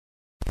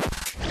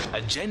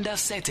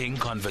Agenda-setting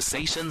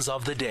conversations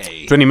of the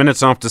day. 20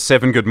 minutes after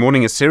 7, good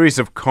morning. A series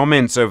of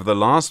comments over the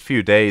last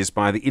few days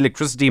by the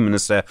Electricity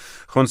Minister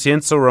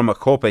Kgosientso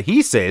Ramakgopa.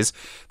 He says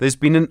there's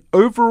been an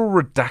overall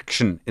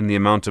reduction in the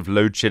amount of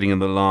load shedding in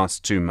the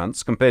last 2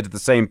 months compared to the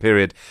same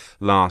period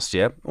last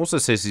year. Also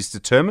says he's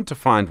determined to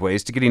find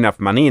ways to get enough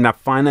money,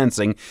 enough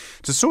financing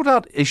to sort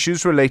out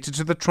issues related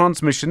to the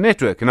transmission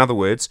network. In other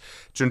words,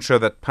 to ensure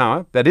that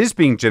power that is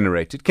being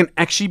generated can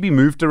actually be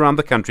moved around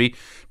the country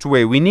to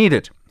where we need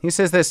it. He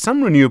says there's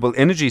some renewable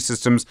energy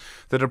systems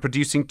that are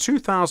producing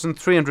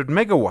 2,300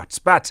 megawatts,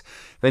 but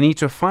they need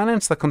to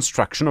finance the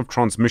construction of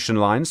transmission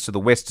lines to the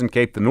Western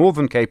Cape, the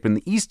Northern Cape and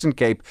the Eastern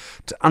Cape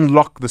to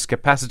unlock this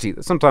capacity.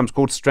 They're sometimes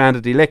called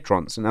stranded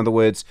electrons. In other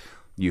words,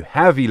 you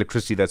have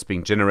electricity that's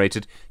being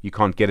generated, you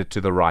can't get it to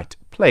the right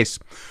place.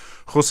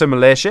 Ruse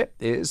Moleshe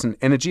is an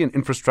energy and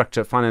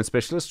infrastructure finance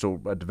specialist,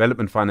 or a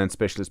development finance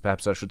specialist,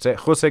 perhaps I should say.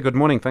 Ruse, good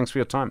morning. Thanks for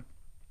your time.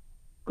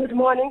 Good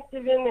morning,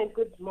 Stephen, and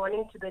good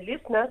morning to the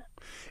listeners.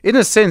 In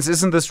a sense,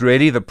 isn't this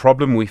really the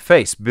problem we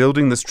face,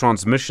 building this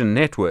transmission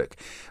network?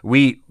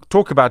 We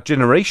talk about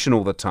generation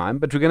all the time,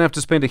 but we're going to have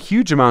to spend a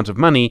huge amount of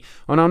money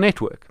on our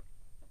network.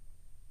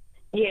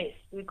 Yes,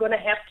 we're going to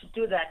have to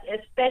do that,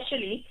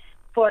 especially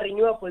for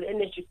renewable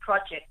energy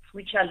projects,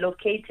 which are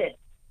located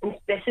in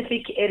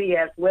specific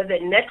areas where the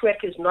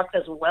network is not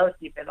as well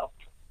developed.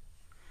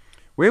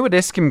 Where would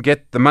Eskom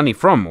get the money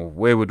from, or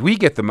where would we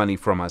get the money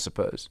from, I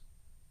suppose?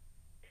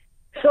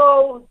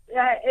 So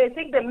I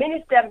think the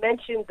minister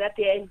mentioned that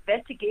they are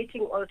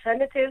investigating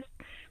alternatives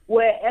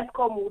where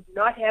Eskom would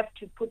not have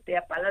to put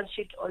their balance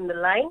sheet on the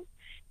line,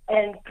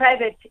 and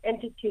private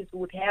entities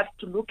would have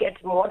to look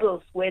at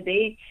models where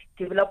they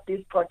develop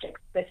these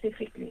projects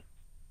specifically.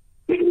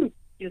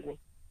 Excuse me.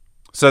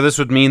 So this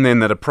would mean then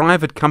that a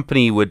private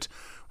company would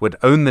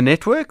own the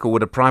network, or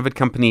would a private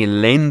company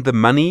lend the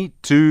money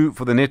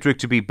for the network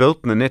to be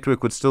built, and the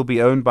network would still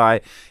be owned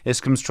by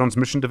Eskom's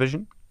transmission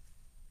division?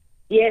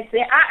 Yes,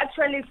 there are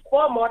actually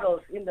 4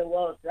 models in the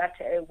world that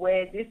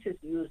where this is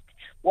used.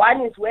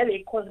 One is where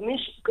they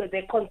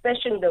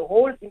concession the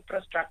whole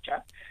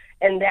infrastructure,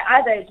 and the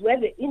other is where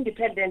the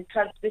independent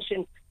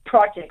transmission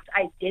projects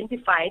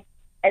identified,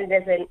 and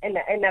there's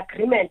an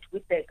agreement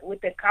with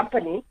the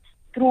company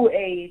through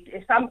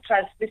some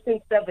transmission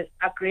service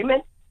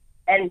agreement,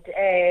 and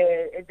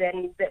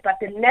but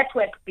the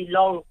network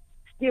belongs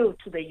still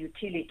to the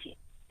utility.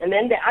 And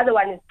then the other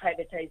one is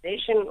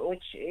privatization,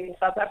 which in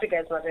South Africa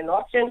is not an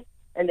option.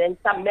 And then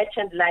some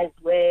merchant lines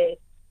where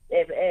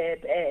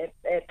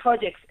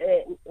projects,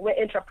 where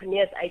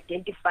entrepreneurs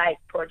identify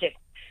projects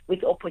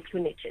with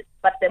opportunities.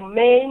 But the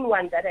main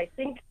one that I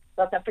think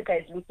South Africa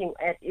is looking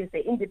at is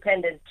the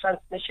independent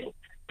transmission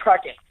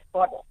project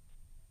model.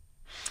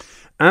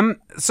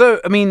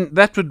 So, I mean,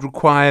 that would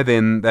require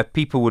then that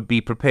people would be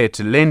prepared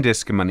to lend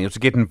Eskom money or to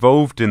get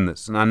involved in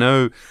this. And I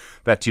know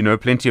that,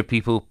 plenty of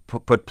people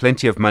put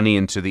plenty of money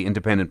into the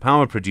independent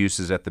power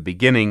producers at the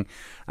beginning.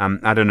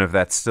 I don't know if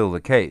that's still the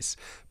case.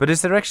 But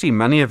is there actually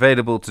money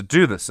available to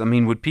do this? I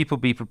mean, would people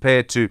be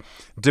prepared to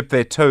dip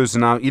their toes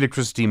in our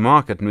electricity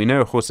market? And we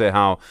know, Ruse,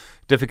 how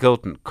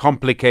difficult and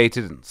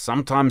complicated and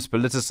sometimes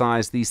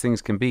politicized these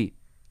things can be.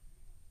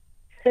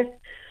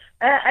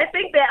 I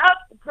think there are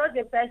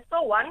projects. I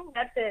saw one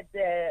that had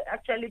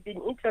actually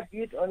been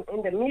interviewed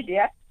in the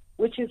media,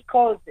 which is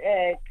called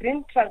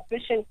Green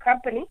Transmission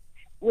Company,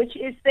 which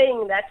is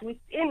saying that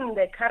within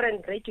the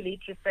current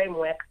regulatory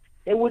framework,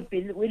 they would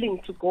be willing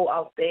to go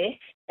out there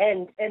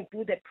and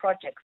do the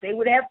projects. They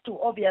would have to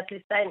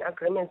obviously sign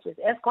agreements with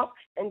Eskom,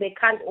 and they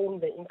can't own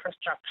the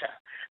infrastructure.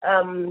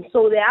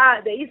 So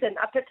there is an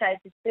appetite,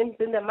 it seems,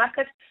 in the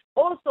market.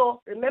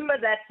 Also, remember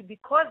that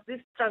because this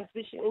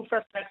transmission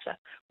infrastructure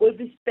will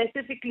be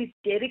specifically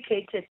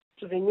dedicated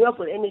to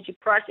renewable energy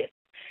projects,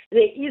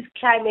 there is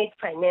climate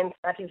finance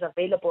that is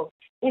available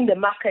in the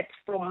market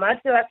from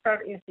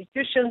multilateral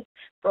institutions,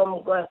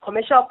 from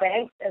commercial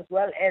banks, as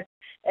well as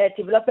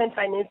development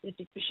finance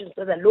institutions,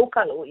 whether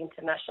local or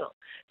international.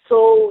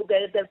 So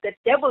the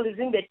devil is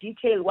in the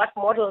detail, what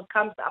model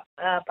comes up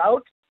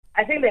about.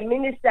 I think the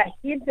minister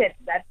hinted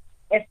that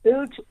a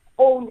build,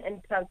 own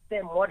and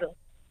transfer model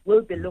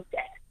will be looked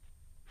at.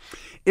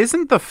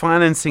 Isn't the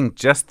financing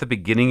just the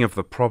beginning of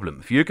the problem?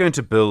 If you're going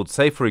to build,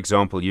 say, for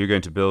example, you're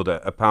going to build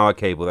a power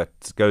cable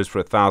that goes for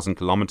 1,000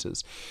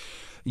 kilometers,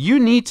 you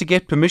need to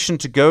get permission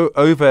to go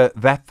over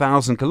that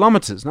 1,000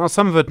 kilometers. Now,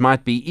 some of it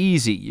might be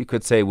easy. You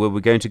could say, well, we're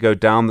going to go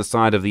down the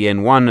side of the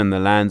N1 and the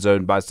land's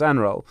owned by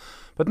Sanral.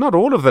 But not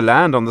all of the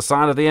land on the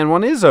side of the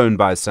N1 is owned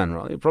by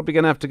Sanral. You're probably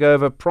going to have to go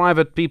over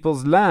private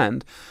people's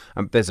land.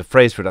 There's a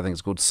phrase for it, I think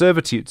it's called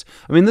servitudes.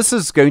 I mean, this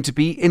is going to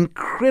be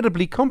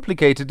incredibly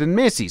complicated and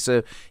messy.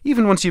 So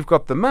even once you've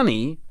got the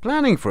money,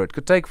 planning for it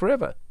could take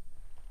forever.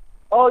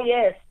 Oh,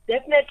 yes,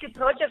 definitely.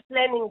 Project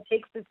planning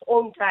takes its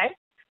own time.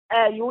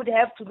 You would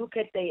have to look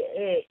at the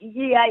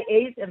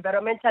EIA's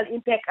environmental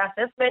impact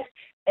assessment.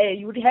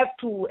 You would have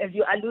to, as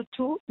you allude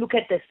to, look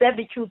at the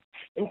servitudes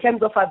in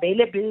terms of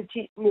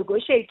availability,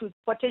 negotiate with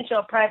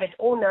potential private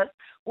owners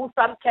who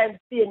sometimes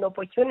see an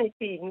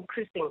opportunity in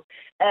increasing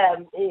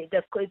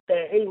the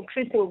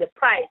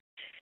price,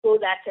 so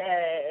that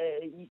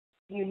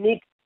you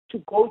need to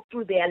go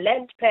through their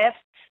land paths.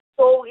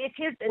 So it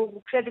is an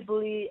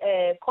incredibly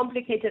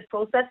complicated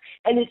process,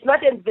 and it's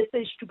not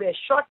envisaged to be a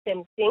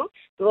short-term thing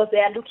because they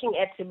are looking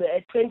at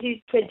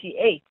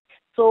 2028.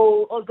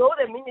 So although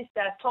the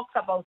minister talks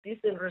about this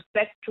in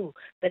respect to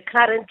the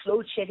current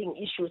load shedding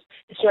issues,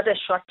 it's not a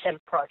short-term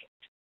project.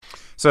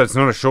 So it's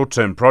not a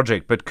short-term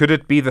project, but could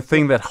it be the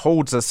thing that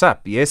holds us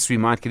up? Yes, we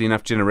might get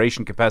enough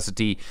generation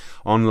capacity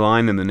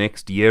online in the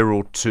next year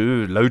or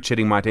two. Load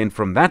shedding might end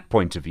from that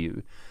point of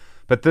view.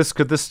 But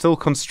could this still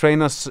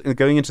constrain us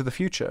going into the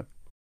future?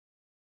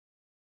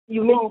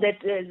 You mean that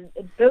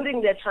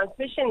building the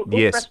transmission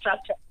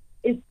infrastructure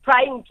is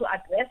trying to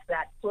address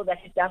that so that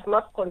it does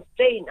not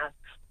constrain us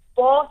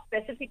for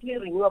specifically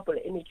renewable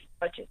energy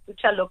projects,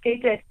 which are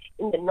located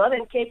in the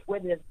Northern Cape where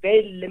there's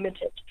very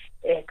limited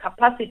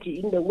capacity.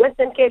 In the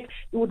Western Cape,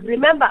 you would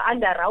remember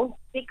under round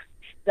 6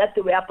 that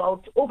there were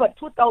about over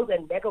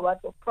 2,000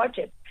 megawatts of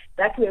projects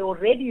that were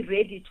already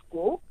ready to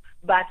go.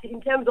 But in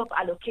terms of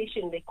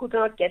allocation, they could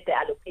not get the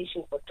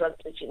allocation for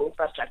transmission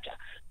infrastructure.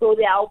 So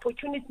there are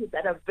opportunities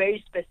that are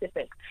very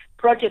specific.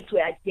 Projects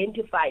were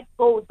identified.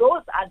 So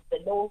those are the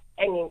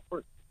low-hanging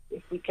fruit,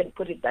 if we can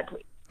put it that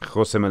way.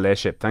 Ruse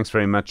Moleshe, thanks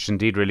very much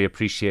indeed. Really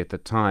appreciate the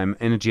time.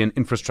 Energy and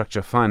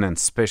infrastructure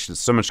finance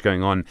specialist. So much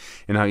going on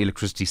in our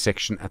electricity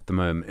sector at the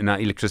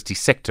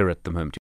moment.